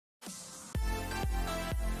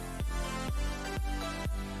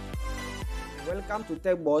Welcome to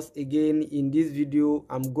TechBoss again. In this video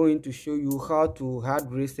I'm going to show you how to hard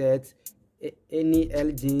reset any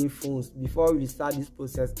LG phones. Before we start this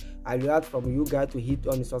process, I will ask from you guys to hit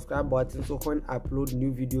on the subscribe button so when I upload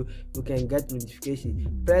new video you can get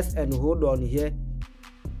notification. Press and hold on here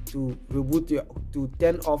to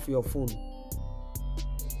turn off your phone.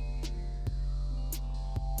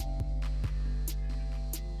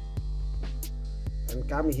 And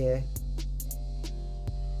come here.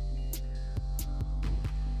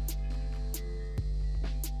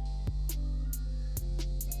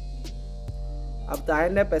 After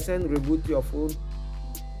 100% reboot your phone,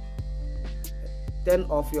 turn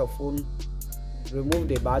off your phone, remove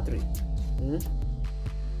the battery.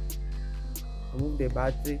 Remove the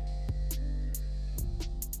battery.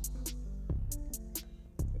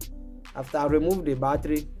 After remove the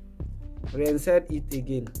battery, reinsert it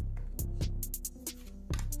again.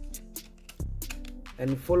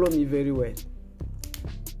 And follow me very well.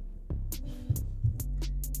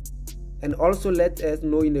 And also let us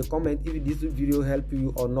know in the comment if this video helped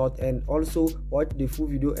you or not, and also watch the full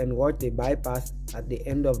video and watch the bypass at the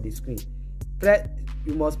end of the screen.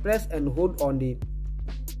 You must press and hold on the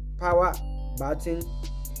power button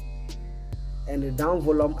and the down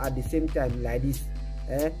volume at the same time like this.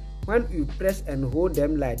 When you press and hold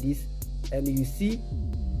them like this and you see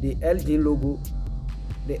the LG logo,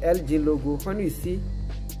 when you see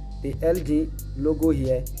the LG logo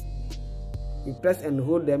here, you press and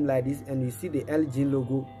hold them like this and you see the LG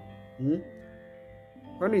logo.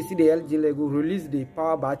 When you see the LG logo, release the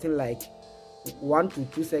power button like 1 to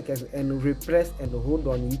 2 seconds and repress and hold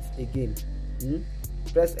on it again.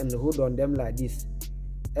 Press and hold on them like this.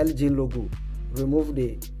 LG logo. Remove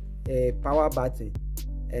the power button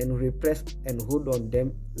and repress and hold on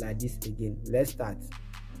them like this again. Let's start.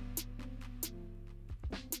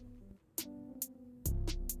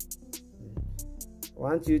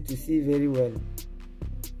 Want you to see very well.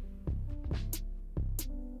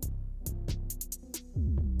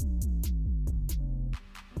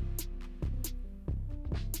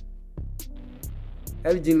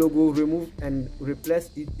 LG logo, remove and replace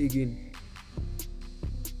it again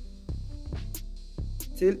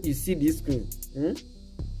till you see this screen.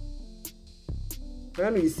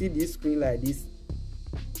 When you see this screen like this,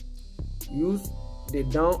 use the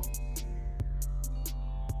down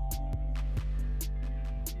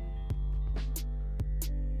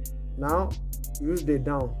Now use the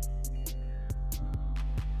down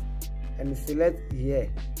and select here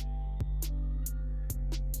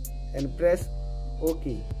and press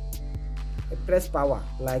OK. Press power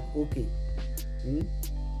like OK. And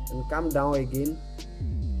come down again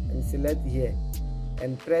and select here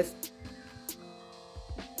and press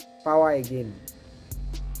power again.